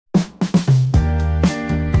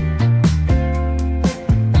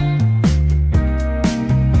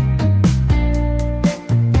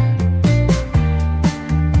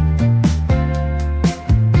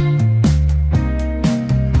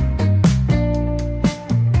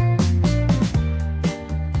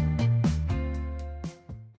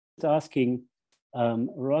asking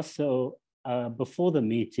Rosso before the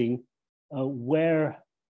meeting where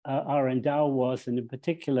RnDAO was, and in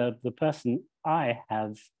particular, the person I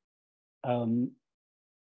have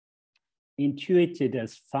intuited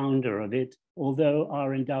as founder of it, although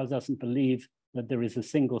RnDAO doesn't believe that there is a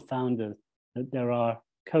single founder, that there are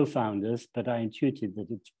co-founders, but I intuited that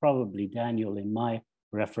it's probably Daniel in my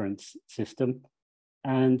reference system,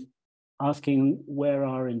 and asking where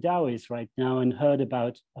RnDAO is right now, and heard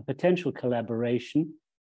about a potential collaboration.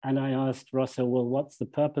 And I asked Rosso, well, what's the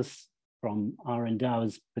purpose from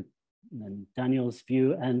RnDAO's and Daniel's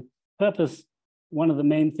view? And purpose, one of the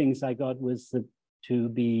main things I got was to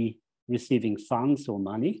be receiving funds or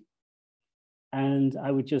money. And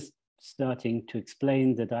I was just starting to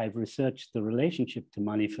explain that I've researched the relationship to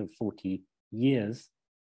money for 40 years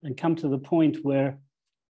and come to the point where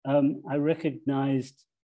I recognized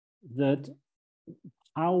that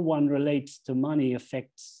how one relates to money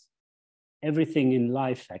affects everything in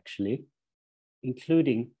life, actually,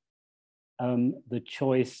 including the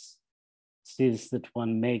choices that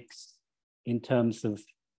one makes in terms of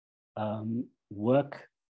work,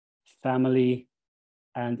 family,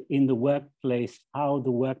 and in the workplace, how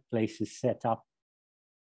the workplace is set up,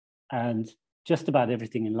 and just about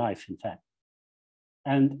everything in life, in fact.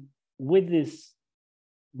 And with this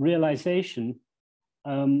realization,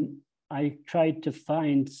 I tried to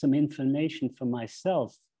find some information for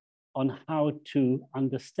myself on how to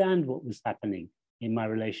understand what was happening in my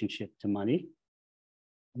relationship to money.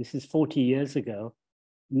 This is 40 years ago.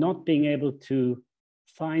 Not being able to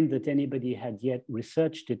find that anybody had yet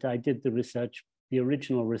researched it, I did the research, the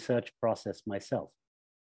original research process myself.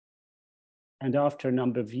 And after a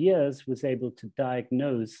number of years, was able to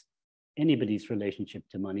diagnose anybody's relationship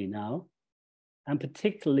to money now, and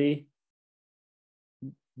particularly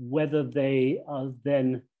whether they are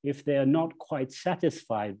then, if they are not quite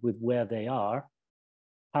satisfied with where they are,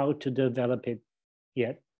 how to develop it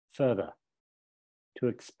yet further, to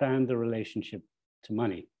expand the relationship to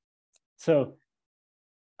money. So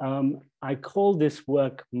I call this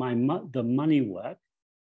work the money work,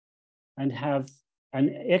 and have an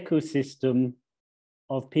ecosystem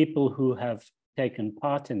of people who have taken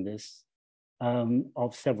part in this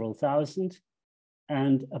of several thousand,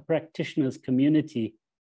 and a practitioners community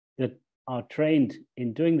that are trained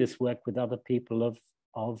in doing this work with other people of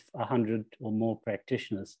 100 or more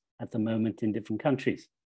practitioners at the moment in different countries.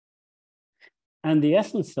 And the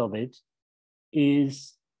essence of it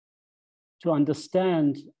is to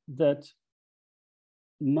understand that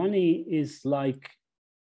money is like,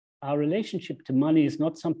 our relationship to money is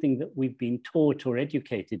not something that we've been taught or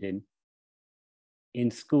educated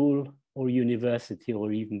in school or university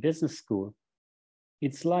or even business school.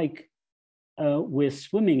 It's like we're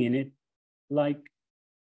swimming in it like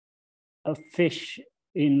a fish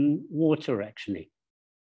in water, actually.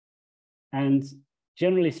 And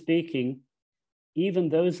generally speaking, even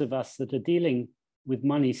those of us that are dealing with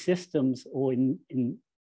money systems, or in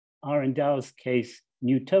RnDAO's case,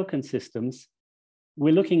 new token systems,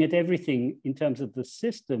 we're looking at everything in terms of the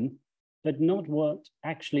system, but not what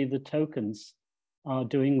actually the tokens are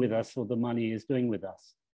doing with us or the money is doing with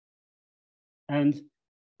us. And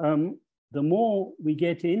the more we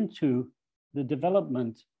get into the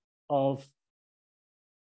development of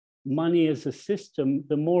money as a system,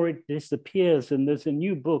 the more it disappears. And there's a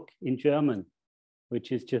new book in German,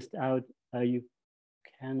 which is just out. You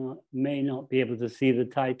may not be able to see the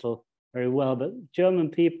title very well, but German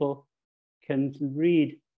people can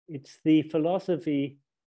read. It's the philosophy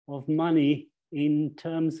of money in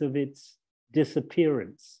terms of its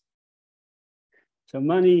disappearance. So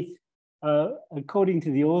money, according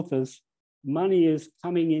to the authors, money is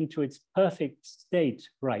coming into its perfect state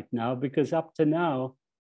right now, because up to now,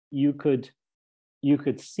 you could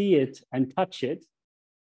see it and touch it,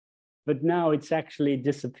 but now it's actually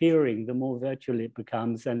disappearing. The more virtual it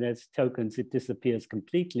becomes, and as tokens, it disappears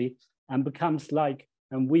completely and becomes like,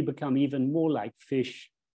 and we become even more like fish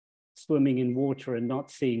swimming in water and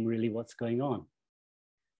not seeing really what's going on.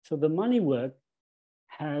 So the money work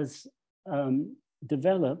has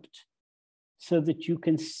developed so that you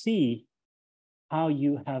can see how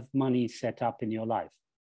you have money set up in your life,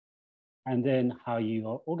 and then how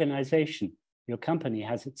your organization, your company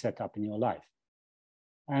has it set up in your life.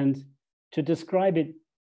 And to describe it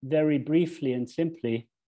very briefly and simply,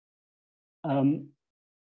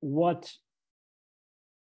 what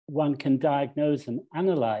one can diagnose and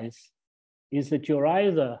analyze is that you're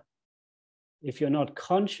either, if you're not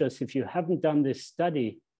conscious, if you haven't done this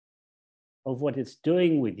study of what it's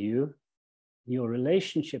doing with you, your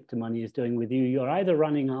relationship to money is doing with you, you're either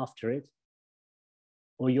running after it,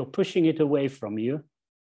 or you're pushing it away from you,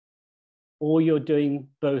 or you're doing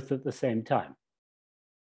both at the same time.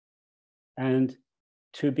 And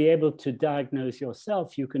to be able to diagnose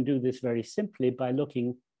yourself, you can do this very simply by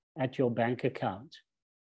looking at your bank account.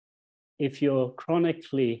 If you're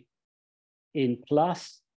chronically in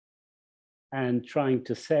plus and trying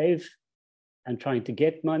to save and trying to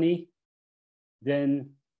get money, then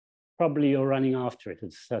probably you're running after it at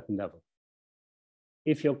a certain level.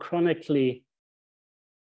 If you're chronically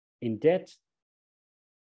in debt,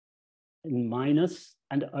 in minus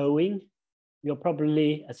and owing, you're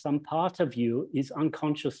probably, some part of you is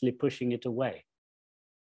unconsciously pushing it away.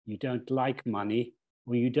 You don't like money,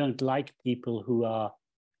 or you don't like people who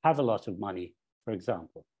have a lot of money, for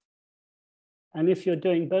example. And if you're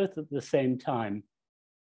doing both at the same time,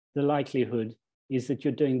 the likelihood is that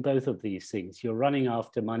you're doing both of these things. You're running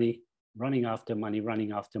after money, running after money,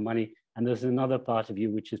 running after money, and there's another part of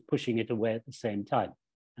you which is pushing it away at the same time.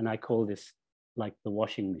 And I call this like the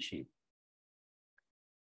washing machine.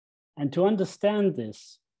 And to understand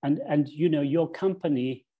this, and you know, your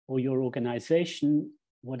company or your organization,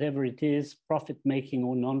 whatever it is, profit-making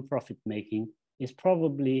or non-profit making, is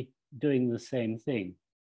probably doing the same thing.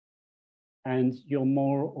 And you're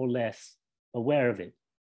more or less aware of it.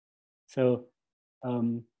 So,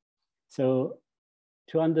 so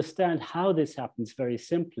to understand how this happens very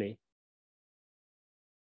simply,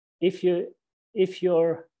 if you're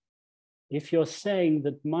saying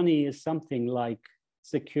that money is something like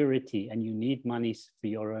security and you need money for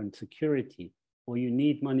your own security, or you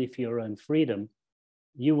need money for your own freedom,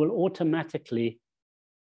 you will automatically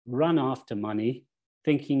run after money,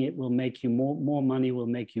 thinking it will make you more money will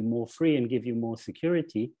make you more free and give you more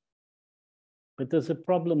security. But there's a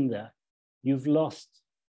problem there. You've lost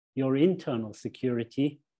your internal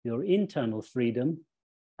security, your internal freedom,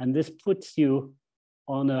 and this puts you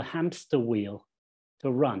on a hamster wheel to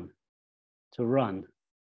run, to run,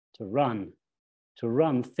 to run, to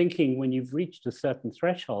run, thinking when you've reached a certain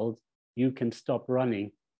threshold, you can stop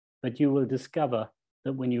running. But you will discover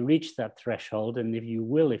that when you reach that threshold, and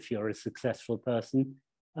if you're a successful person,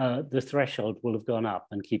 the threshold will have gone up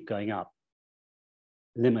and keep going up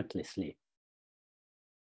limitlessly.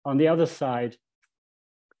 On the other side,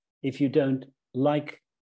 if you don't like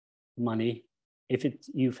money, if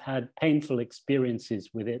you've had painful experiences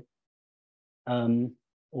with it,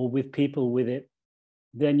 or with people with it,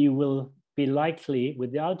 then you will be likely,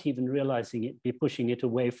 without even realizing it, be pushing it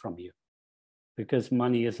away from you, because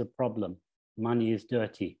money is a problem. Money is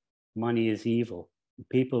dirty. Money is evil.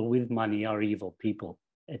 People with money are evil people,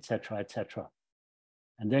 etc., etc.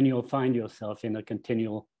 And then you'll find yourself in a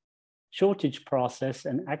continual shortage process.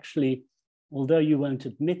 And actually, although you won't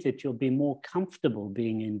admit it, you'll be more comfortable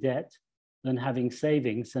being in debt than having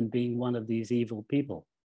savings and being one of these evil people.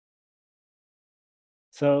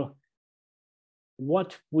 So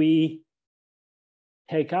what we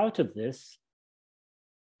take out of this,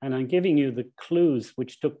 and I'm giving you the clues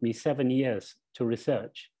which took me 7 years to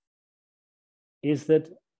research, is that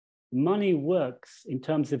money works in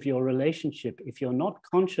terms of your relationship. If you're not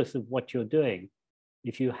conscious of what you're doing,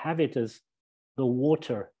 if you have it as the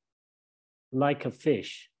water, like a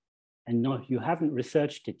fish, and you haven't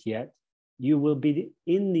researched it yet, you will be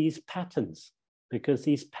in these patterns, because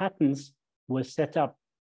these patterns were set up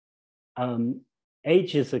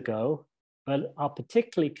ages ago, but are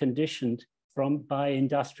particularly conditioned by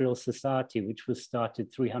industrial society, which was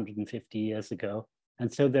started 350 years ago.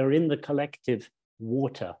 And so they're in the collective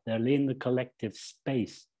water, they're in the collective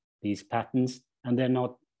space, these patterns, and they're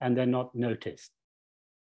not noticed.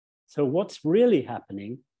 So what's really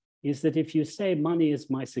happening is that if you say money is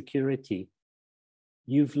my security,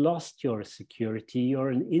 you've lost your security. You're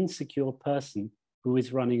an insecure person who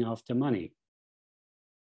is running after money.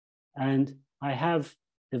 And I have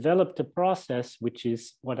developed a process, which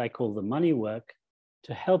is what I call the Moneywork,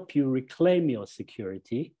 to help you reclaim your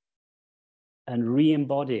security and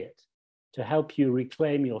re-embody it, to help you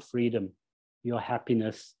reclaim your freedom, your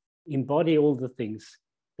happiness, embody all the things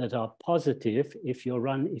that are positive. If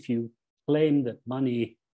you claim that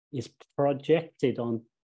money is projected on,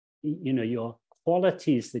 your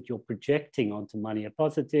qualities that you're projecting onto money are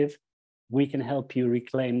positive, we can help you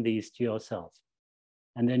reclaim these to yourself.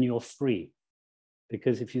 And then you're free.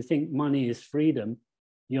 Because if you think money is freedom,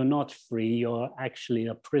 you're not free, you're actually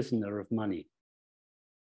a prisoner of money.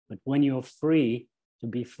 But when you're free, to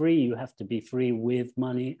be free, you have to be free with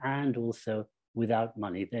money and also without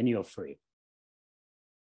money, then you're free.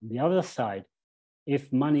 On the other side,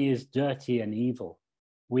 if money is dirty and evil,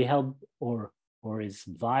 we help, or is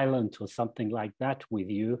violent or something like that with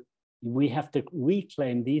you, we have to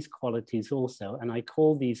reclaim these qualities also. And I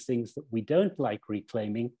call these things that we don't like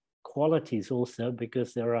reclaiming qualities also,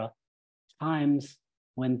 because there are times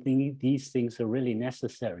when these things are really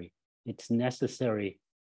necessary. It's necessary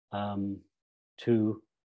to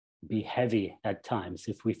be heavy at times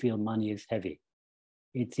if we feel money is heavy.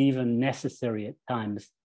 It's even necessary at times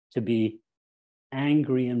to be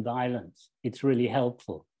angry and violent. It's really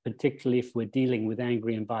helpful, particularly if we're dealing with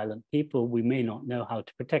angry and violent people. We may not know how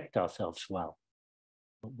to protect ourselves well,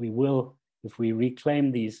 but we will, if we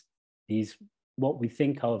reclaim these what we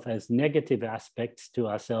think of as negative aspects to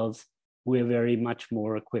ourselves, we're very much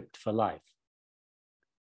more equipped for life.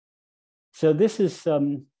 So this is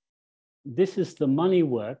the money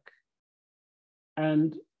work,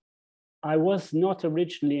 and I was not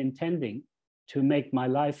originally intending to make my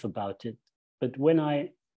life about it, but when I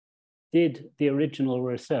did the original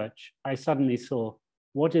research, I suddenly saw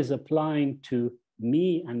what is applying to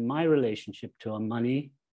me and my relationship to our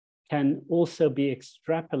money can also be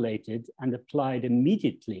extrapolated and applied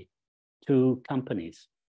immediately to companies,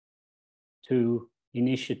 to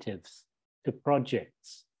initiatives, to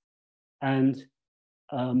projects, and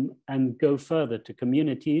go further to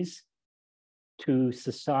communities, to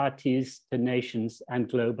societies, to nations, and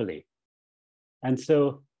globally. And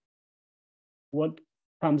so what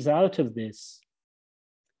comes out of this,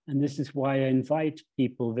 and this is why I invite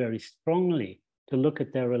people very strongly to look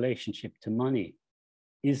at their relationship to money,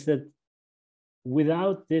 is that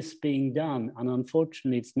without this being done, and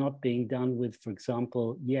unfortunately it's not being done with, for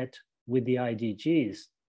example, yet with the IDGs,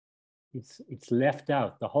 it's left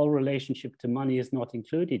out. The whole relationship to money is not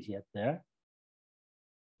included yet there.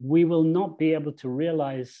 We will not be able to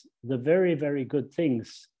realize the very, very good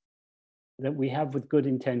things that we have with good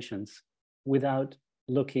intentions without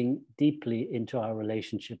looking deeply into our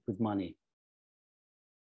relationship with money.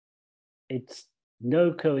 It's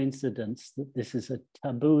no coincidence that this is a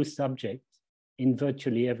taboo subject in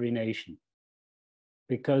virtually every nation,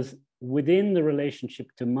 because within the relationship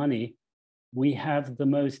to money, we have the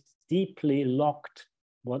most deeply locked,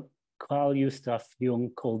 what Carl Gustav Jung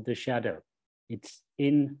called the shadow. It's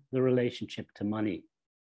in the relationship to money.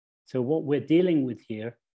 So what we're dealing with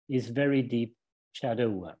here is very deep shadow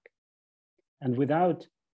work. And without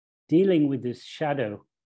dealing with this shadow,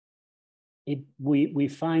 we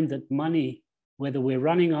find that money, whether we're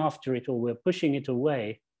running after it or we're pushing it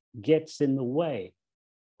away, gets in the way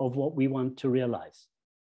of what we want to realize.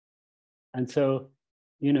 And so,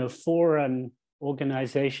 you know, for an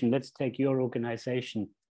organization, let's take your organization,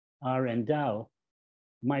 RnDAO,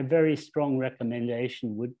 my very strong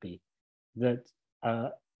recommendation would be that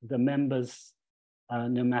the members,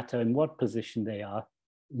 no matter in what position they are,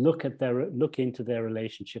 look into their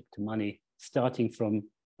relationship to money, starting from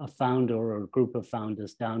a founder or a group of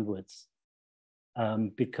founders downwards,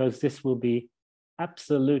 because this will be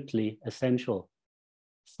absolutely essential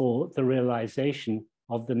for the realization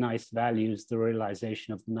of the nice values, the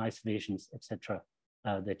realization of the nice visions, etc.,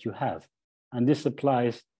 that you have. And this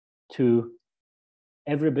applies to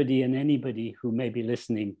everybody and anybody who may be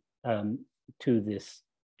listening to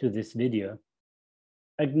this video,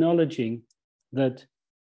 acknowledging that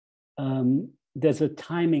there's a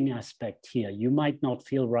timing aspect here. You might not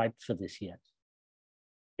feel ripe for this yet.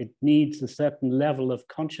 It needs a certain level of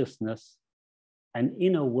consciousness and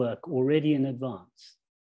inner work already in advance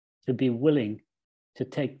to be willing to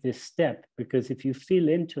take this step. Because if you feel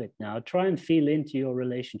into it now, try and feel into your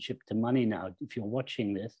relationship to money now, if you're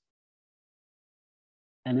watching this,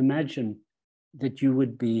 and imagine that you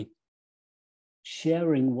would be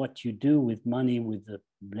sharing what you do with money with,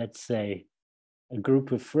 let's say, a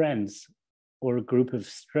group of friends or a group of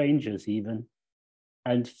strangers even,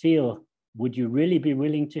 and feel, would you really be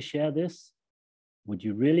willing to share this? Would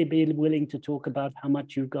you really be willing to talk about how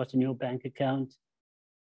much you've got in your bank account?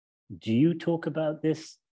 Do you talk about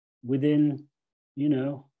this within, you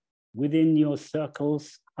know, within your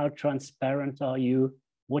circles? How transparent are you?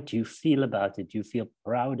 What do you feel about it? Do you feel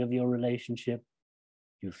proud of your relationship?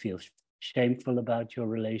 Do you feel shameful about your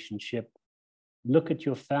relationship? Look at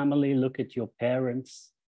your family, look at your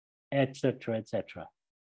parents, etc., etc.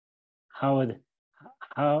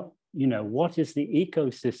 How, you know, what is the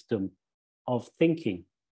ecosystem of thinking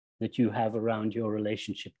that you have around your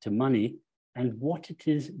relationship to money, and what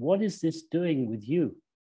is this doing with you?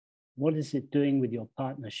 What is it doing with your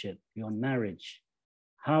partnership, your marriage?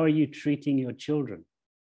 How are you treating your children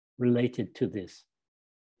related to this,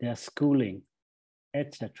 their schooling,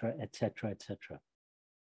 etc., etc., etc.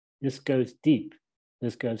 This goes deep,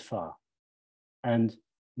 this goes far. And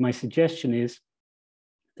my suggestion is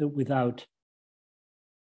that without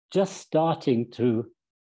just starting to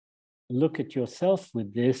look at yourself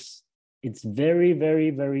with this, it's very,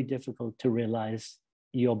 very, very difficult to realize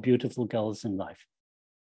your beautiful goals in life,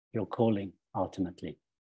 your calling ultimately.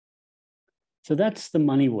 So that's the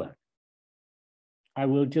money work. I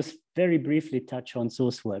will just very briefly touch on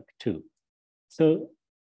source work too. So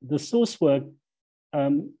the source work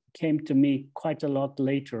came to me quite a lot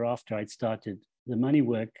later after I'd started the money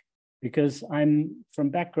work, because from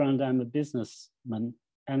background, I'm a businessman,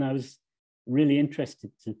 and I was really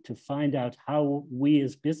interested to find out how we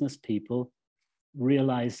as business people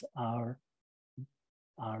realize our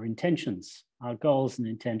intentions, our goals and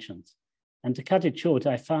intentions. And to cut it short,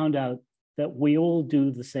 I found out that we all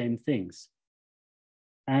do the same things.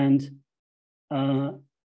 And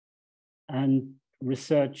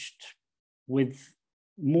researched with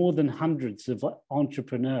more than hundreds of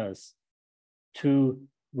entrepreneurs to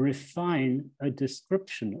refine a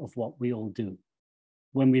description of what we all do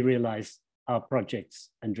when we realize our projects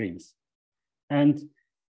and dreams. And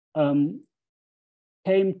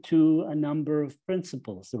came to a number of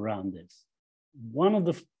principles around this. One of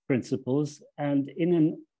the principles, and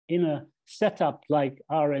in a setup like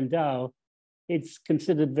RnDAO, it's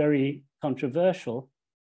considered very controversial,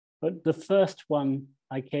 but the first one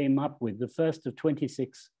I came up with, the first of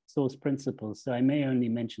 26 source principles, so I may only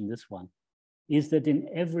mention this one, is that in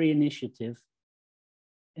every initiative,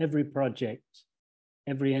 every project,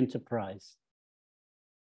 every enterprise,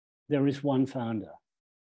 there is one founder.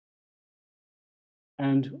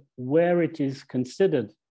 And where it is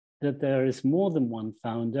considered that there is more than one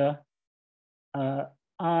founder, I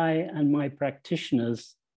and my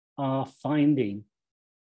practitioners are finding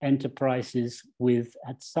enterprises with,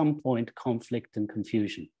 at some point, conflict and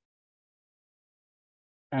confusion.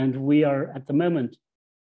 And we are, at the moment,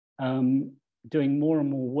 doing more and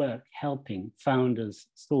more work helping founders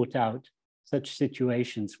sort out such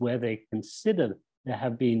situations where they consider there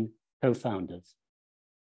have been co-founders.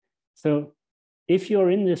 So if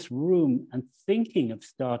you're in this room and thinking of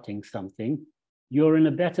starting something, you're in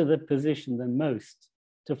a better position than most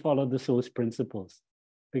to follow the source principles.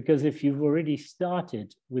 Because if you've already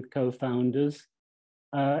started with co-founders,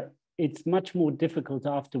 it's much more difficult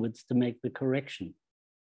afterwards to make the correction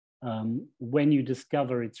when you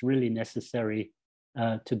discover it's really necessary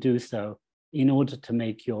to do so in order to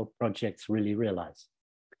make your projects really realize.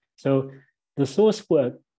 So the source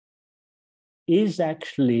work is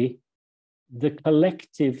actually the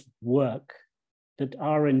collective work that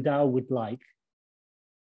RnDAO would like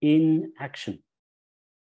in action.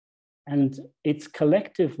 And it's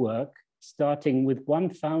collective work, starting with one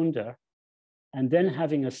founder, and then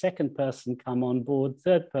having a second person come on board,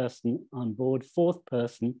 third person on board, fourth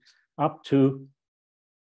person, up to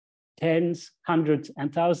tens, hundreds,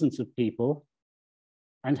 and thousands of people,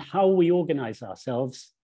 and how we organize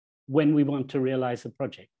ourselves when we want to realize a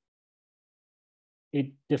project. It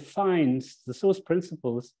defines, the source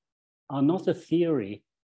principles are not a theory,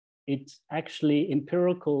 it's actually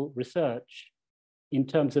empirical research in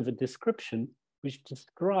terms of a description which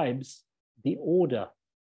describes the order,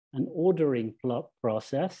 an ordering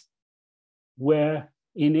process where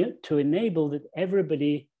to enable that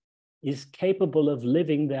everybody is capable of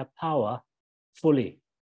living their power fully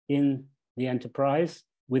in the enterprise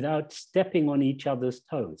without stepping on each other's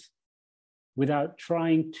toes, without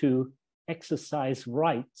trying to exercise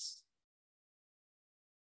rights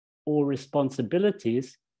or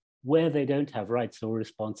responsibilities where they don't have rights or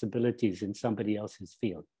responsibilities in somebody else's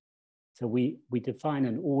field. So we define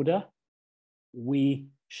an order, we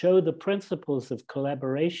show the principles of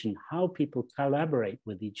collaboration, how people collaborate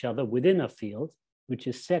with each other within a field, which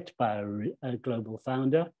is set by a global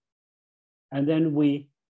founder, and then we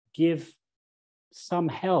give some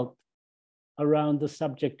help around the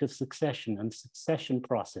subject of succession and succession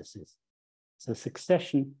processes. So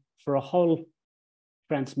succession for a whole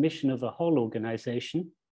transmission of a whole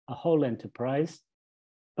organization, a whole enterprise,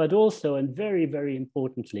 but also, and very, very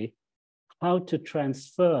importantly, how to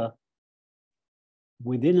transfer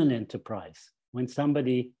within an enterprise when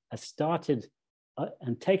somebody has started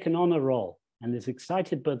and taken on a role and is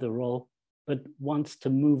excited by the role, but wants to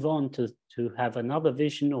move on to have another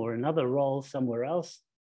vision or another role somewhere else.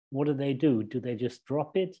 What do? Do they just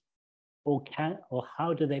drop it? Or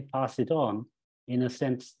how do they pass it on in a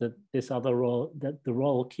sense that this other role, that the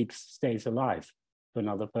role stays alive to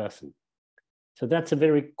another person? So that's a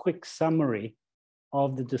very quick summary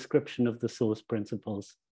of the description of the source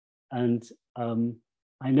principles. And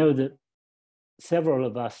I know that several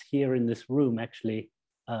of us here in this room actually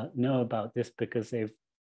know about this because they've,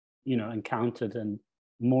 encountered and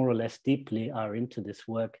more or less deeply are into this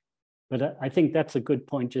work. But I think that's a good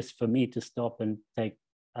point just for me to stop and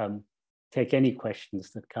take any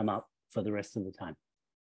questions that come up for the rest of the time.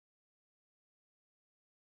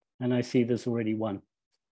 And I see there's already one.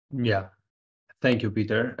 Yeah, thank you,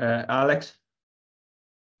 Peter. Alex?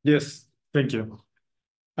 Yes, Thank you.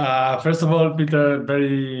 First of all, Peter,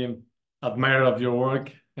 very admirer of your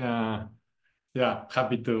work. Yeah,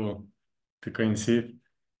 happy to coincide.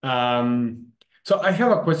 So I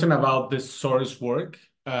have a question about the source work,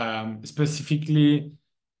 specifically,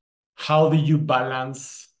 how do you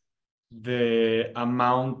balance the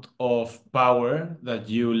amount of power that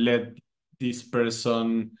you let this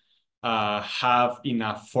person have in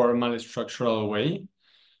a formal structural way?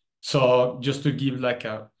 So just to give like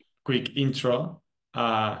a quick intro,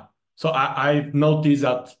 so I've noticed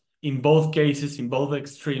that in both cases, in both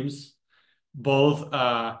extremes, both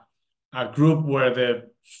a group where the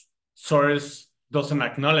source doesn't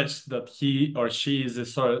acknowledge that he or she is the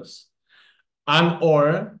source, and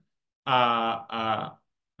or a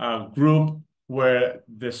group where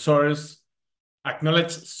the source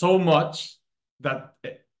acknowledges so much that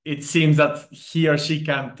it seems that he or she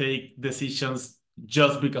can take decisions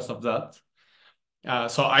just because of that.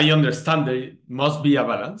 So I understand there must be a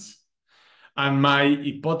balance. And my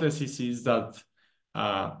hypothesis is that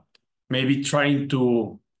maybe trying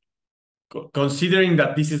to, considering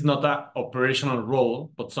that this is not an operational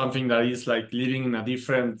role, but something that is like living in a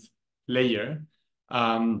different layer,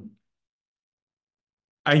 I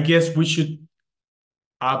guess we should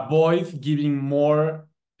avoid giving more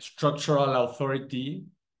structural authority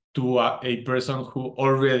to a person who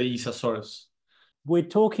already is a source. We're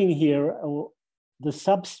talking here, the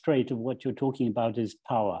substrate of what you're talking about is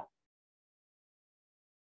power.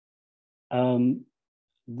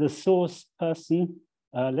 The source person,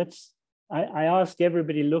 I ask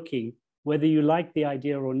everybody looking whether you like the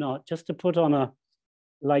idea or not, just to put on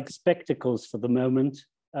like spectacles for the moment,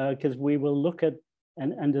 because we will look at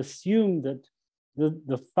and assume that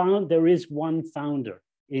there is one founder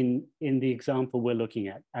in the example we're looking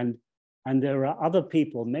at, and there are other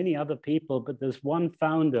people, many other people, but there's one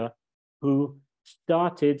founder who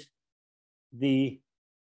started the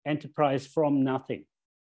enterprise from nothing.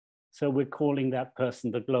 So we're calling that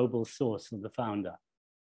person the global source of the founder.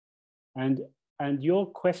 And your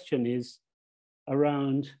question is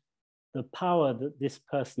around the power that this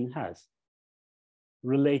person has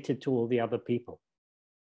related to all the other people.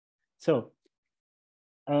 So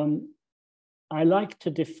I like to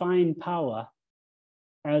define power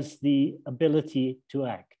as the ability to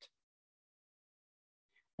act.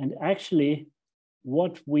 And actually,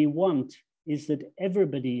 what we want is that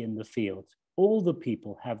everybody in the field, all the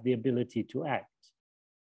people, have the ability to act.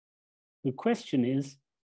 The question is,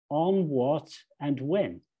 on what and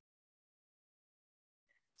when?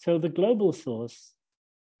 So the global source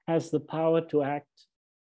has the power to act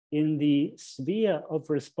in the sphere of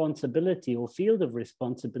responsibility or field of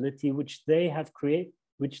responsibility which they have created,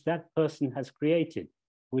 which that person has created,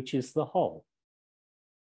 which is the whole.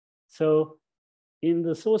 So in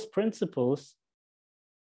the source principles,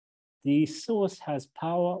 the source has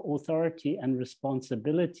power, authority, and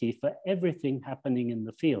responsibility for everything happening in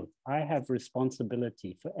the field. I have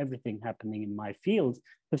responsibility for everything happening in my field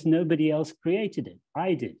because nobody else created it.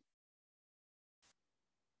 I did.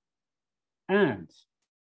 And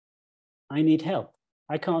I need help.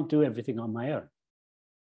 I can't do everything on my own.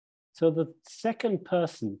 So the second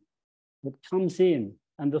person that comes in,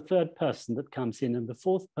 and the third person that comes in, and the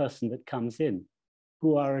fourth person that comes in,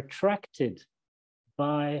 who are attracted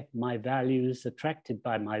by my values, attracted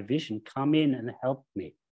by my vision, come in and help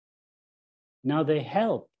me. Now they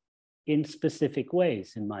help in specific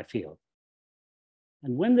ways in my field.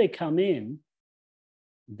 And when they come in,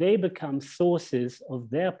 they become sources of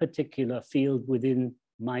their particular field within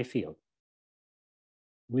my field.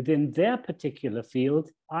 Within their particular field,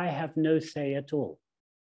 I have no say at all,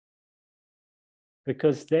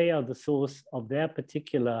 because they are the source of their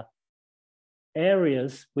particular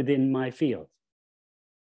areas within my field.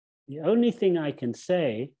 The only thing I can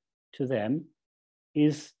say to them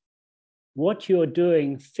is, what you're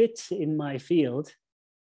doing fits in my field,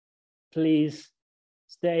 please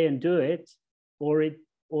stay and do it,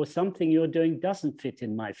 or something you're doing doesn't fit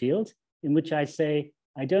in my field, in which I say,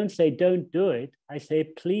 I don't say don't do it, I say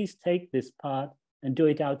please take this part and do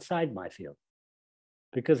it outside my field,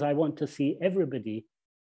 because I want to see everybody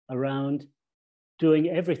around doing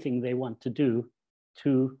everything they want to do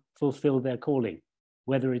to fulfill their calling,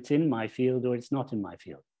 whether it's in my field or it's not in my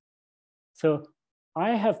field. So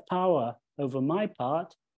I have power over my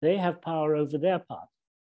part, they have power over their part.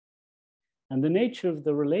 And the nature of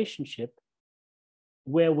the relationship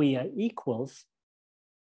where we are equals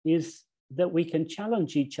is that we can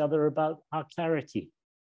challenge each other about our clarity.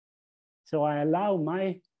 So I allow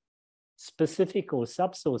my specific or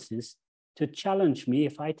subsources to challenge me.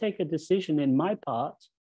 If I take a decision in my part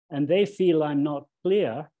and they feel I'm not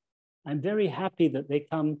clear, I'm very happy that they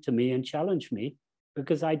come to me and challenge me,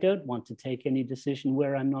 because I don't want to take any decision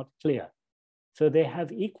where I'm not clear. So they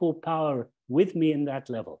have equal power with me in that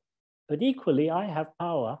level. But equally, I have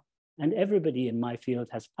power, and everybody in my field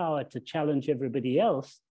has power to challenge everybody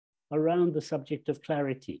else around the subject of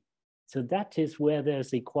clarity. So that is where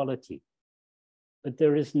there's equality. But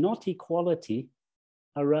there is not equality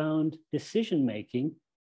around decision-making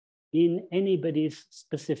in anybody's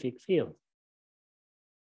specific field.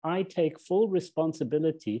 I take full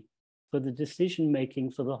responsibility for the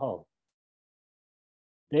decision-making for the whole.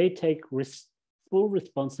 They take full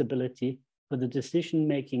responsibility for the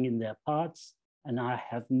decision-making in their parts, and I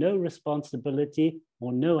have no responsibility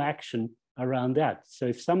or no action around that. So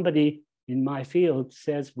if somebody in my field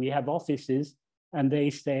says we have offices and they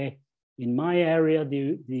say, in my area,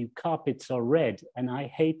 the carpets are red and I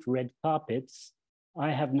hate red carpets,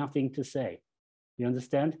 I have nothing to say. You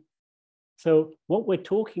understand? So what we're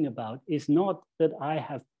talking about is not that I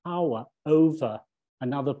have power over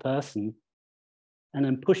another person and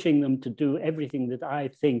I'm pushing them to do everything that I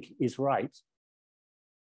think is right.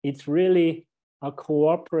 It's really a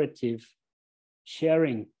cooperative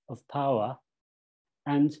sharing of power,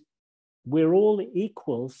 and we're all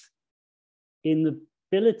equals in the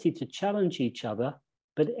ability to challenge each other,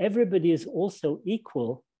 but everybody is also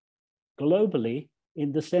equal globally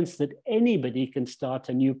in the sense that anybody can start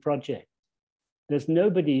a new project. There's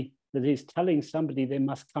nobody that is telling somebody they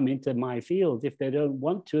must come into my field. If they don't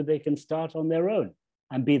want to, they can start on their own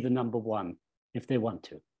and be the number one if they want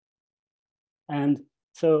to. And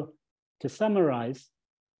so to summarize,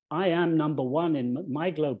 I am number one in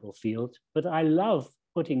my global field, but I love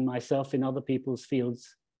putting myself in other people's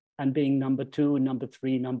fields and being number two, number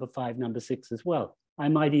three, number five, number six as well. I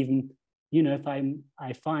might even, you know, if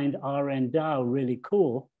I find RnDAO really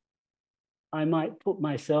cool, I might put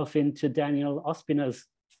myself into Daniel Ospina's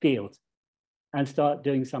field and start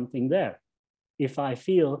doing something there if I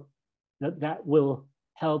feel that that will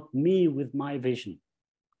help me with my vision.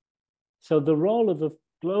 So the role of the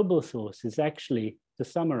global source is actually, to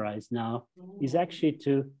summarize now, is actually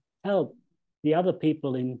to help the other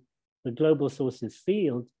people in the global source's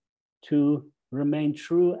field to remain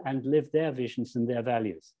true and live their visions and their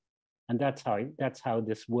values. And that's how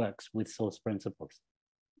this works with source principles.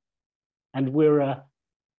 And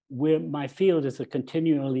my field is a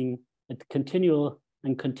continual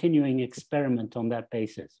and continuing experiment on that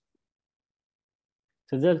basis.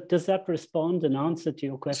 So does that respond and answer to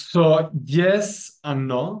your question? So yes and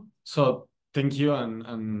no. So thank you,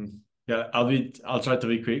 and yeah, I'll try to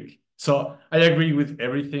be quick. So I agree with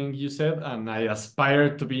everything you said, and I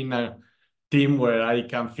aspire to be in a team where I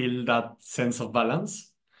can feel that sense of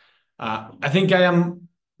balance. I think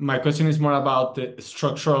my question is more about the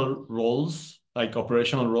structural roles, like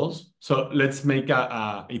operational roles. So let's make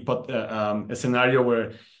a scenario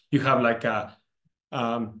where you have like a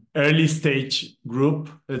early stage group,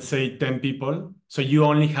 let's say 10 people. So you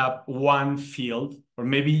only have one field, or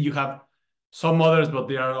maybe you have some others, but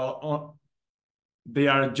they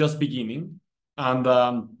are just beginning.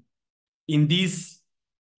 And in this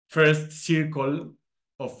first circle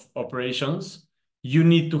of operations, you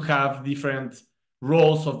need to have different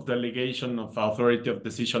roles of delegation, of authority, of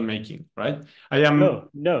decision making, right?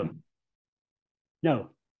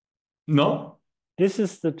 No? This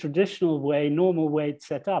is the traditional way, normal way it's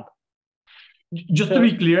set up. Just to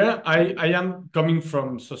be clear, I am coming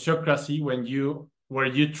from sociocracy where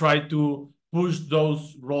you try to push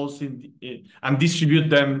those roles and distribute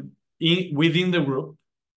them within the group,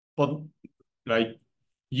 but like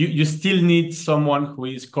you still need someone who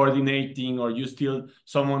is coordinating, or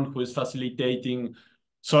someone who is facilitating.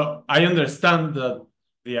 So I understand that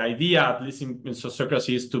the idea, at least in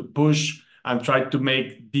sociocracy, is to push and try to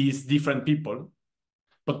make these different people.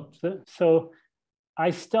 But so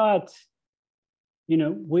I start, you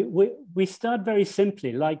know, we start very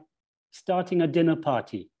simply, like starting a dinner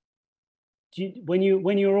party. When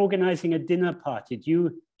you're organizing a dinner party,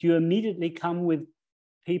 do you immediately come with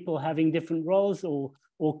people having different roles, or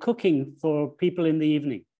cooking for people in the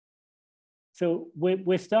evening? So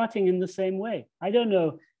we're starting in the same way. I don't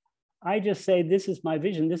know. I just say, this is my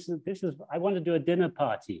vision. This is I want to do a dinner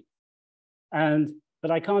party,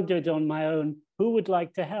 but I can't do it on my own. Who would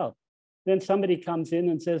like to help? Then somebody comes in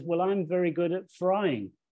and says, well, I'm very good at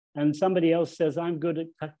frying. And somebody else says, I'm good at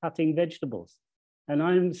cutting vegetables.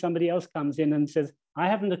 And somebody else comes in and says, I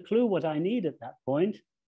haven't a clue what I need at that point.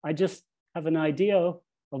 I just have an idea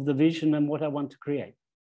of the vision and what I want to create.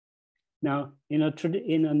 Now, in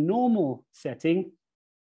a normal setting,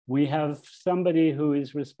 We have somebody who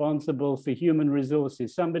is responsible for human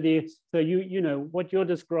resources, somebody, so you know, what you're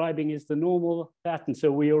describing is the normal pattern.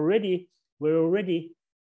 So we're already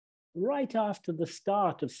right after the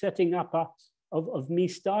start of setting up, of me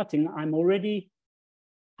starting, I'm already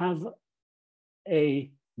have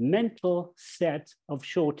a mental set of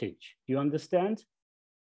shortage. Do you understand?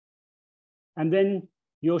 And then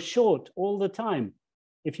you're short all the time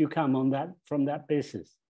if you come on that, from that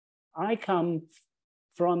basis. I come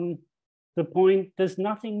from the point there's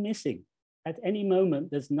nothing missing. At any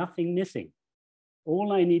moment, there's nothing missing.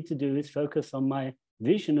 All I need to do is focus on my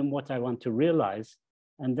vision and what I want to realize,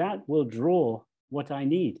 and that will draw what I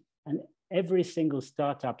need. And every single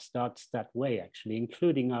startup starts that way, actually,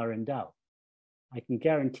 including RnDAO. I can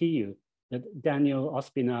guarantee you that Daniel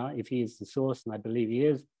Ospina, if he is the source, and I believe he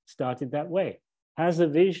is, started that way. Has a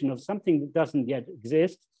vision of something that doesn't yet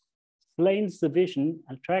exist, explains the vision,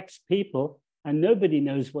 attracts people, and nobody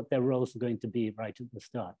knows what their roles are going to be right at the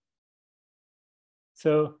start.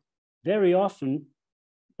 So very often,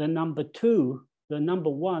 the number two, the number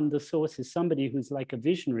one, the source is somebody who's like a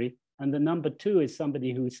visionary, and the number two is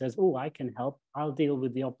somebody who says, oh, I can help, I'll deal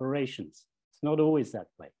with the operations. It's not always that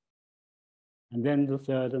way. And then the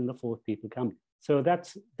third and the fourth people come. So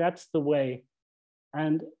that's the way.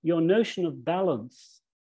 And your notion of balance,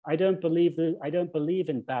 I don't believe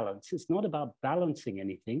in balance. It's not about balancing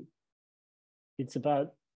anything. It's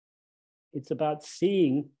about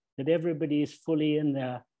seeing that everybody is fully in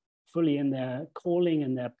their calling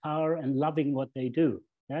and their power and loving what they do.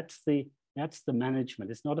 That's the management.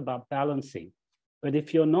 It's not about balancing. But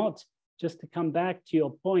if you're not, just to come back to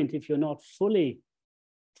your point, if you're not fully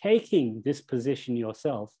taking this position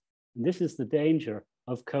yourself, and this is the danger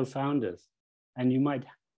of co-founders, and you might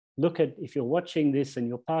look at, if you're watching this and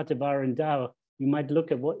you're part of RnDAO, you might look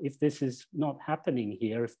at what if this is not happening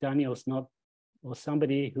here, if Daniel's not, or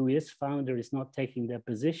somebody who is founder is not taking their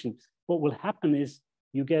position, what will happen is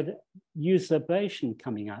you get usurpation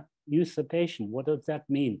coming out. Usurpation, what does that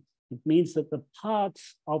mean? It means that the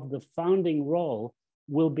parts of the founding role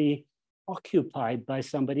will be occupied by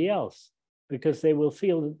somebody else because they will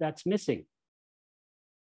feel that that's missing.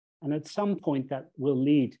 And at some point that will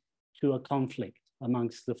lead to a conflict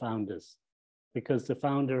amongst the founders because the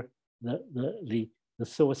founder, the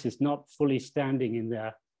source is not fully standing in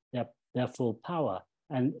their full power,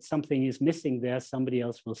 and something is missing there, somebody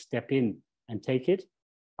else will step in and take it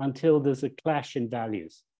until there's a clash in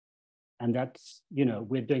values. And that's, you know,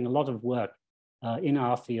 we're doing a lot of work in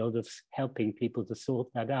our field of helping people to sort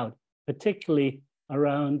that out, particularly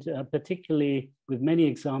around, particularly with many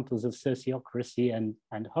examples of sociocracy and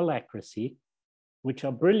holacracy, which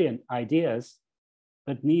are brilliant ideas,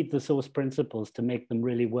 but need the source principles to make them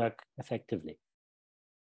really work effectively.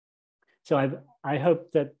 So I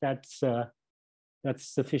hope that that's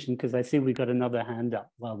sufficient, because I see we got another hand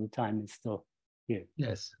up while the time is still here.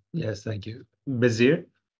 Yes, thank you. Bazir?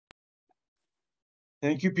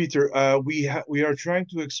 Thank you, Peter. We are trying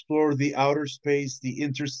to explore the outer space, the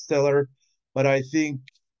interstellar, but I think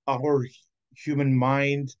our human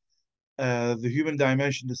mind, the human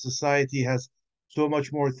dimension, the society has so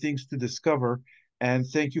much more things to discover. And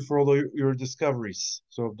thank you for all your discoveries.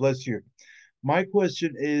 So bless you. My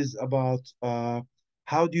question is about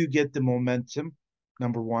how do you get the momentum,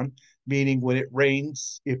 number one, meaning when it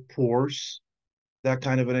rains, it pours, that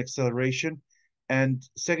kind of an acceleration. And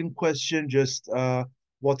second question, just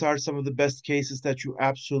what are some of the best cases that you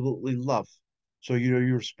absolutely love? So, you know,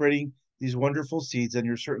 you're spreading these wonderful seeds and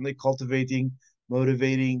you're certainly cultivating,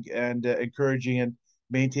 motivating, and encouraging and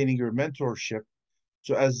maintaining your mentorship.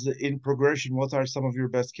 So as in progression, what are some of your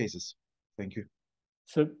best cases? Thank you.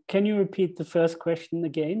 So can you repeat the first question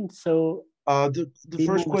again? So the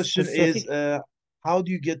first question is, how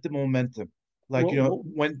do you get the momentum? Like, you know,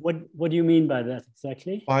 what do you mean by that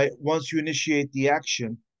exactly? By once you initiate the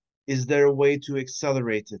action, is there a way to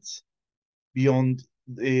accelerate it beyond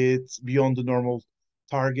the normal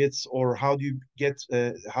targets, or how do you get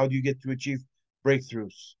to achieve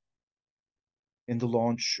breakthroughs in the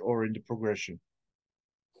launch or in the progression?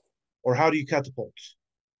 Or how do you catapult?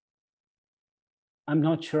 I'm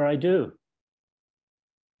not sure I do.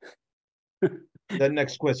 Then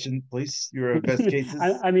next question, please. Your best cases.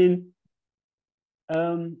 I mean,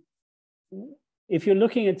 if you're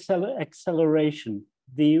looking at acceleration,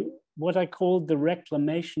 what I called the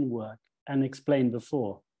reclamation work and explained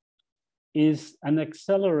before is an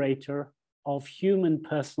accelerator of human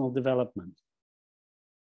personal development.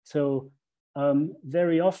 So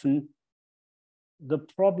very often, the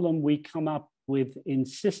problem we come up with in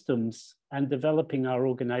systems and developing our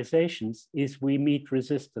organizations is we meet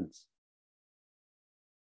resistance.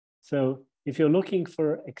 So if you're looking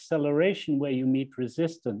for acceleration where you meet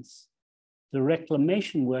resistance, the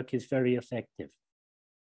reclamation work is very effective.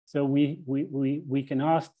 So we can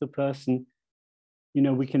ask the person, you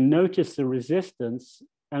know, we can notice the resistance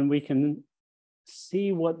and we can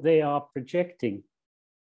see what they are projecting,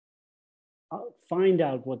 find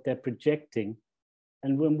out what they're projecting.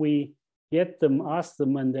 And when we get them, ask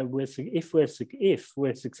them, and if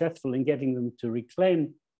we're successful in getting them to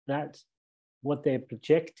reclaim that, what they're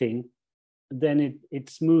projecting, then it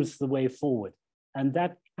smooths the way forward. And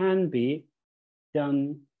that can be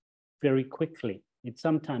done very quickly. It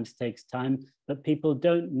sometimes takes time, but people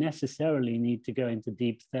don't necessarily need to go into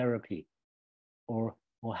deep therapy or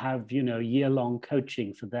have, you know, year-long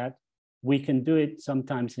coaching for that. We can do it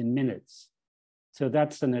sometimes in minutes. So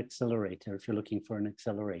that's an accelerator if you're looking for an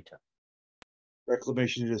accelerator.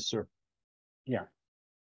 Reclamation it is, sir. Yeah.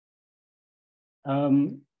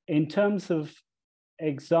 In terms of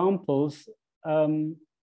examples,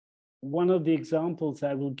 one of the examples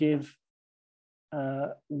I will give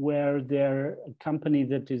where they're a company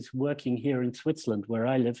that is working here in Switzerland, where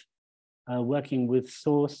I live, working with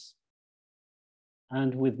Source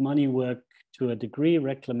and with Moneywork to a degree,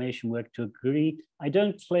 reclamation work to a degree. I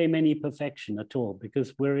don't claim any perfection at all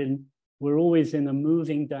because we're always in a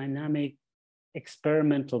moving, dynamic,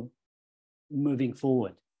 experimental moving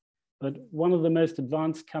forward. But one of the most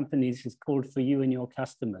advanced companies is called For You and Your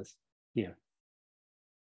Customers here,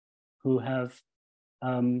 who have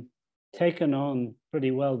taken on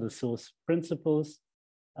pretty well the Source principles,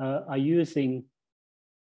 are using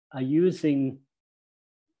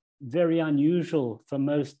very unusual for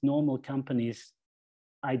most normal companies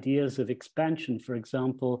ideas of expansion. For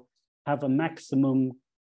example, have a maximum,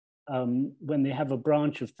 when they have a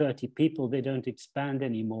branch of 30 people, they don't expand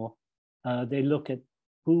anymore. They look at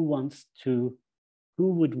who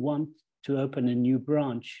would want to open a new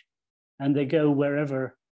branch, and they go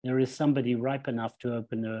wherever there is somebody ripe enough to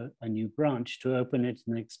open a new branch, to open it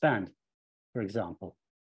and expand, for example.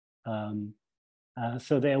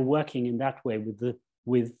 So they're working in that way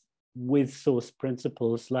with Source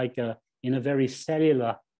principles, like in a very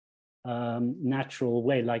cellular, natural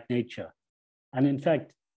way, like nature. And in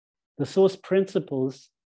fact, the Source principles,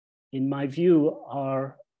 in my view,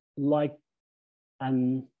 are like a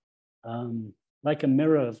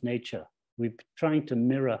mirror of nature. We're trying to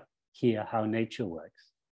mirror here how nature works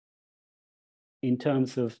in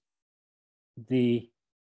terms of the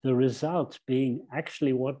result being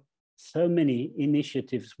actually what so many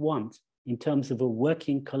initiatives want in terms of a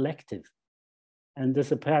working collective. And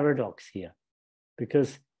there's a paradox here,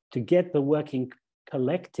 because to get the working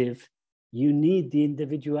collective, you need the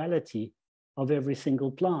individuality of every single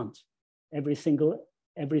plant, every single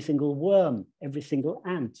worm, every single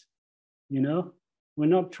ant. You know, we're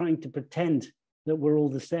not trying to pretend that we're all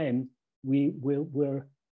the same. We're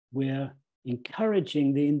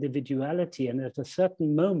encouraging the individuality, and at a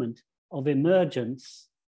certain moment of emergence,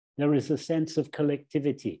 there is a sense of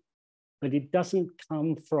collectivity. But it doesn't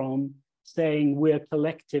come from saying we're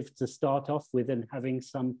collective to start off with and having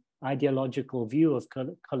some ideological view of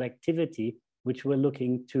collectivity, which we're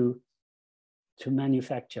looking to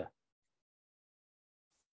manufacture.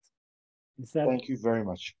 Is that... Thank you very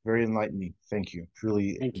much. Very enlightening. Thank you.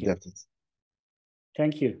 Truly in-depth.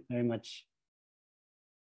 Thank you very much,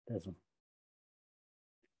 Basil.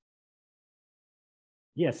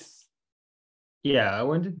 Yes. Yeah, I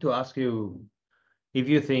wanted to ask you if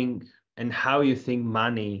you think and how you think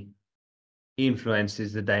money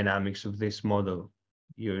influences the dynamics of this model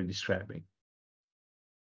you're describing.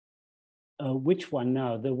 Which one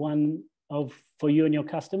now? The one of For You and Your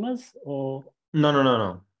Customers, or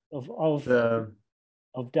No. of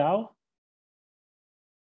DAO?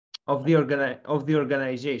 Of the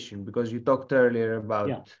organization, because you talked earlier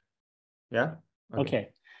about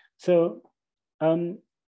Okay. So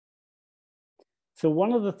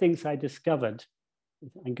one of the things I discovered,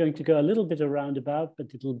 I'm going to go a little bit around about,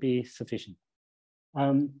 but it'll be sufficient.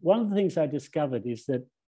 One of the things I discovered is that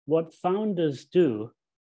what founders do,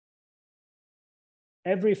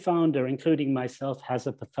 every founder, including myself, has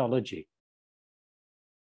a pathology.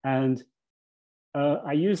 And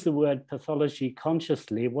I use the word pathology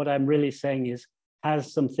consciously. What I'm really saying is,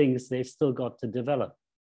 has some things they've still got to develop.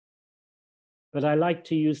 But I like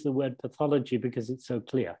to use the word pathology because it's so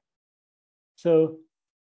clear. So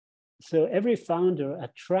every founder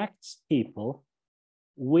attracts people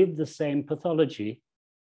with the same pathology,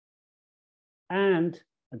 and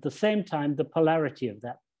at the same time, the polarity of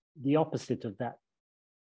that, the opposite of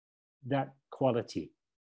that quality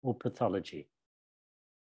or pathology.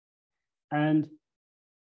 And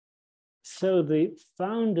so the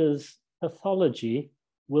founder's pathology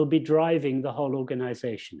will be driving the whole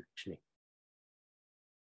organization, actually.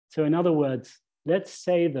 So in other words, let's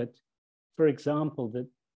say that, for example, that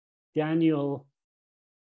Daniel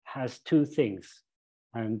has two things.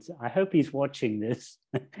 And I hope he's watching this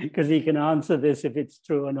because he can answer this if it's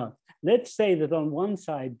true or not. Let's say that on one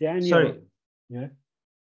side, Daniel... Sorry. Yeah?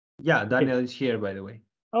 Yeah, Daniel is here, by the way.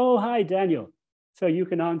 Oh, hi, Daniel. So you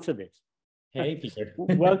can answer this. Hey, Peter.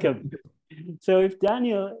 Welcome. So if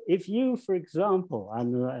Daniel, if you, for example,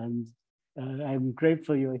 and I'm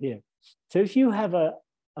grateful you're here. So if you have a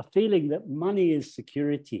feeling that money is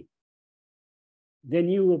security, then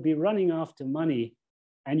you will be running after money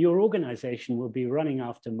and your organization will be running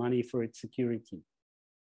after money for its security.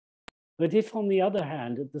 But if, on the other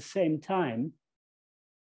hand, at the same time,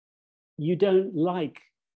 you don't like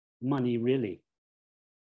money really,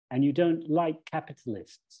 and you don't like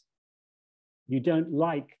capitalists, you don't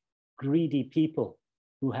like greedy people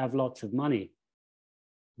who have lots of money,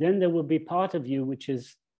 then there will be part of you which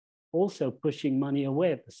is also pushing money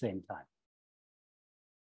away at the same time.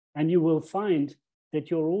 And you will find that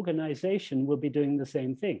your organization will be doing the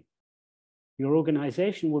same thing. Your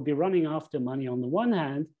organization will be running after money on the one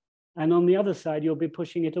hand, and on the other side, you'll be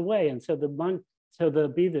pushing it away. And so there'll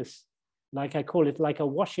be this, like I call it, like a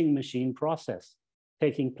washing machine process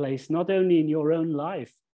taking place, not only in your own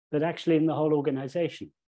life, but actually in the whole organization,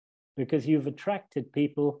 because you've attracted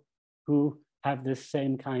people who have this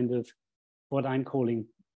same kind of what I'm calling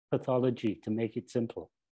pathology, to make it simple.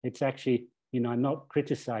 It's actually, I'm not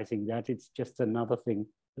criticizing that. It's just another thing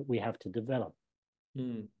that we have to develop.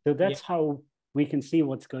 So that's how we can see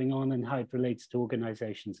what's going on and how it relates to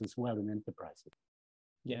organizations as well and enterprises.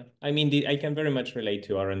 Yeah, I mean, I can very much relate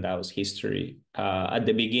to RnDAO's history. At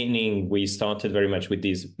the beginning, we started very much with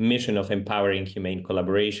this mission of empowering humane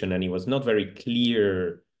collaboration, and it was not very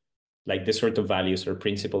clear, like the sort of values or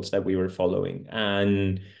principles that we were following.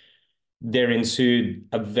 And there ensued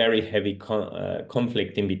a very heavy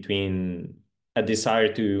conflict in between a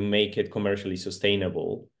desire to make it commercially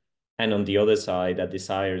sustainable, and on the other side, a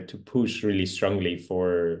desire to push really strongly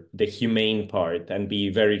for the humane part and be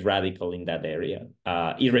very radical in that area,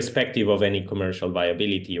 irrespective of any commercial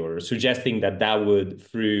viability, or suggesting that would,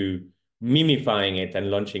 through mimifying it and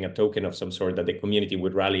launching a token of some sort, that the community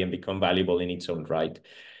would rally and become valuable in its own right,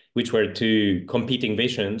 which were two competing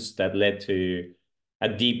visions that led to a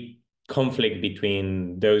deep conflict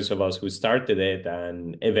between those of us who started it,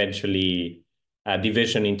 and eventually a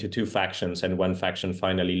division into two factions, and one faction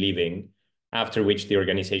finally leaving, after which the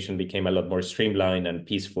organization became a lot more streamlined and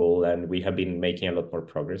peaceful, and we have been making a lot more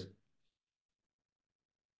progress.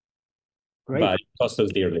 Great. But it cost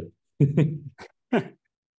us dearly.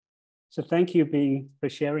 So thank you for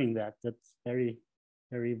sharing that. That's very,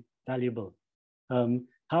 very valuable.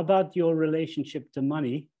 How about your relationship to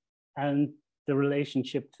money and the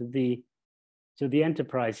relationship to the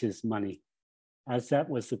enterprise's money, as that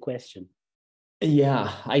was the question?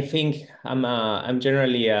 Yeah, I think I'm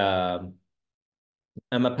generally I'm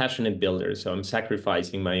a passionate builder, so I'm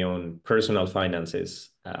sacrificing my own personal finances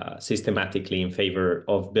systematically in favor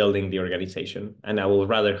of building the organization. And I will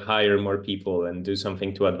rather hire more people and do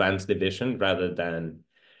something to advance the vision rather than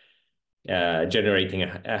generating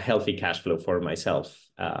a healthy cash flow for myself.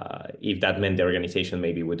 If that meant the organization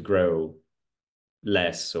maybe would grow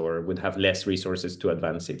less or would have less resources to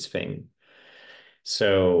advance its thing.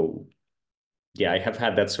 So yeah, I have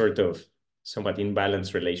had that sort of somewhat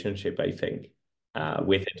imbalanced relationship, I think,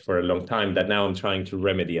 with it for a long time, that now I'm trying to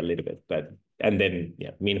remedy a little bit. And then,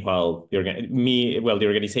 yeah, meanwhile, the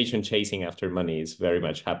organization chasing after money is very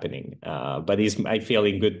much happening. But I feel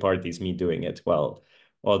in good part is me doing it while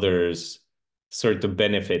others sort of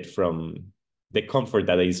benefit from the comfort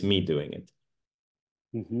that is me doing it.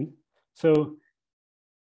 Mm-hmm. So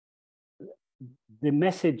the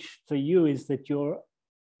message for you is that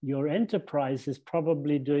your enterprise is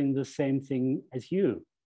probably doing the same thing as you.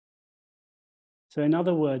 So in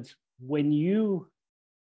other words, when you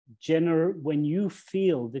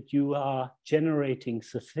feel that you are generating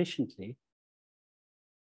sufficiently,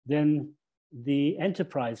 then the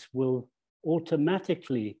enterprise will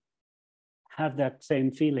automatically have that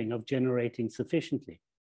same feeling of generating sufficiently.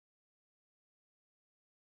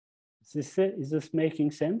 Is this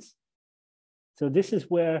making sense? So this is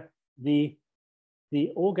where the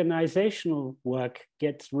organizational work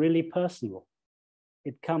gets really personal.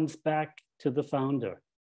 It comes back to the founder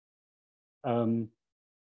to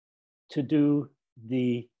do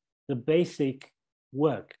the basic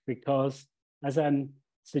work, because as I'm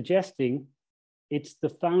suggesting, it's the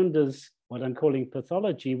founder's, what I'm calling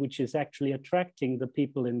pathology, which is actually attracting the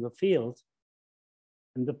people in the field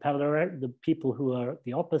and the people who are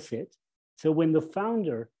the opposite. So when the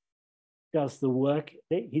founder does the work,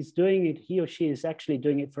 he's doing it, he or she is actually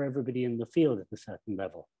doing it for everybody in the field at a certain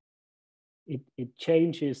level. It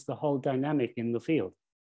changes the whole dynamic in the field,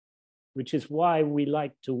 which is why we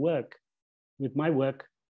like to work with my work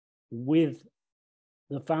with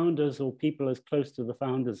the founders or people as close to the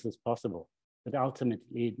founders as possible. But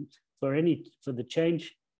ultimately, for the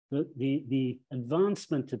change, the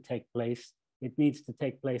advancement to take place, it needs to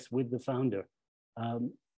take place with the founder,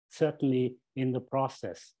 certainly in the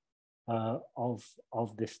process of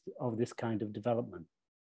this kind of development.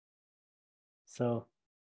 So,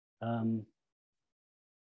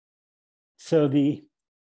 so the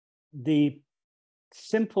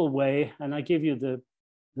simple way, and I give you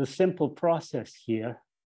the simple process here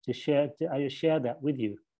to share. I share that with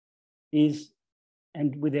you, is,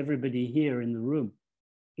 and with everybody here in the room,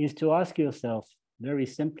 is to ask yourself very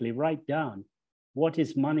simply, write down what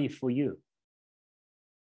is money for you.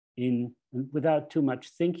 Without too much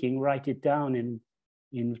thinking, write it down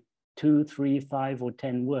in 2, 3, 5, or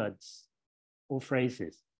 10 words or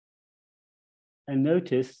phrases. And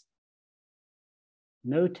notice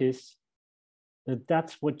that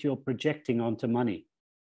that's what you're projecting onto money.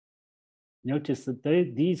 Notice that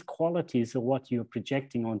these qualities are what you're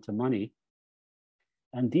projecting onto money.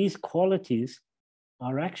 And these qualities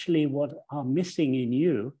are actually what are missing in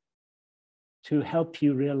you to help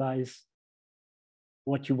you realize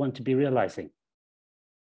what you want to be realizing.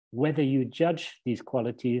 Whether you judge these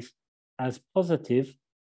qualities as positive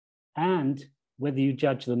and whether you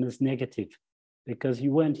judge them as negative. Because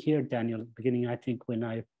you weren't here, Daniel, at the beginning, I think, when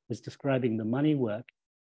I was describing the money work.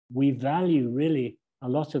 We value really a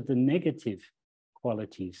lot of the negative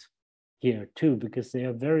qualities here too, because they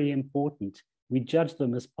are very important. We judge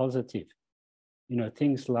them as positive. You know,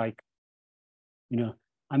 things like, you know,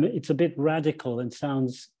 I mean, it's a bit radical and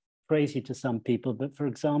sounds crazy to some people, but for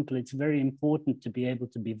example, it's very important to be able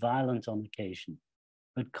to be violent on occasion,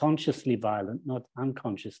 but consciously violent, not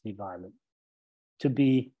unconsciously violent. To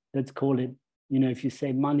be, let's call it, you know, if you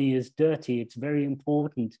say money is dirty, it's very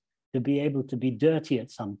important to be able to be dirty at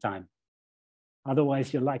some time.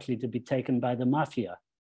 Otherwise, you're likely to be taken by the mafia,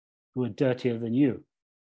 who are dirtier than you.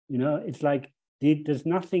 You know, it's like there's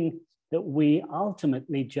nothing that we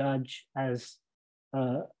ultimately judge as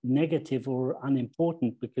negative or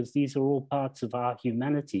unimportant, because these are all parts of our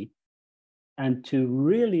humanity. And to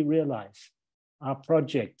really realize our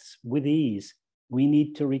projects with ease, we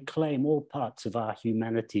need to reclaim all parts of our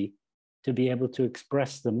humanity to be able to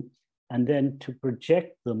express them and then to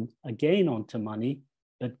project them again onto money,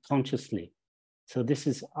 but consciously. So this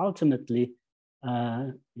is ultimately,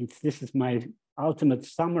 this is my ultimate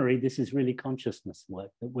summary. This is really consciousness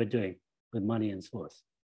work that we're doing with money and source.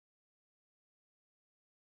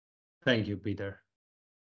 Thank you, Peter.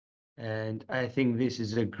 And I think this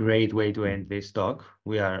is a great way to end this talk.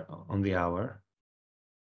 We are on the hour.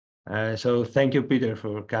 So thank you, Peter,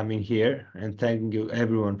 for coming here, and thank you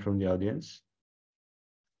everyone from the audience.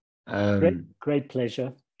 Great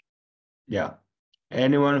pleasure. Yeah.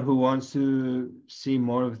 Anyone who wants to see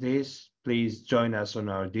more of this, please join us on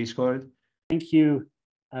our Discord. Thank you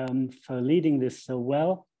for leading this so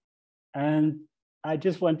well. And I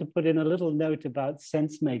just want to put in a little note about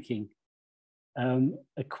sense making.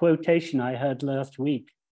 A quotation I heard last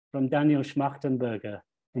week from Daniel Schmachtenberger,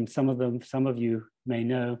 and some of you may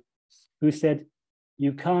know, who said,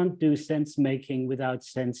 "You can't do sense making without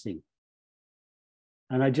sensing."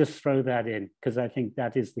 And I just throw that in because I think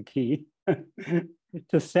that is the key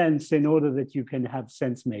to sense in order that you can have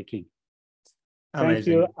sense making. Thank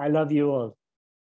you. I love you all.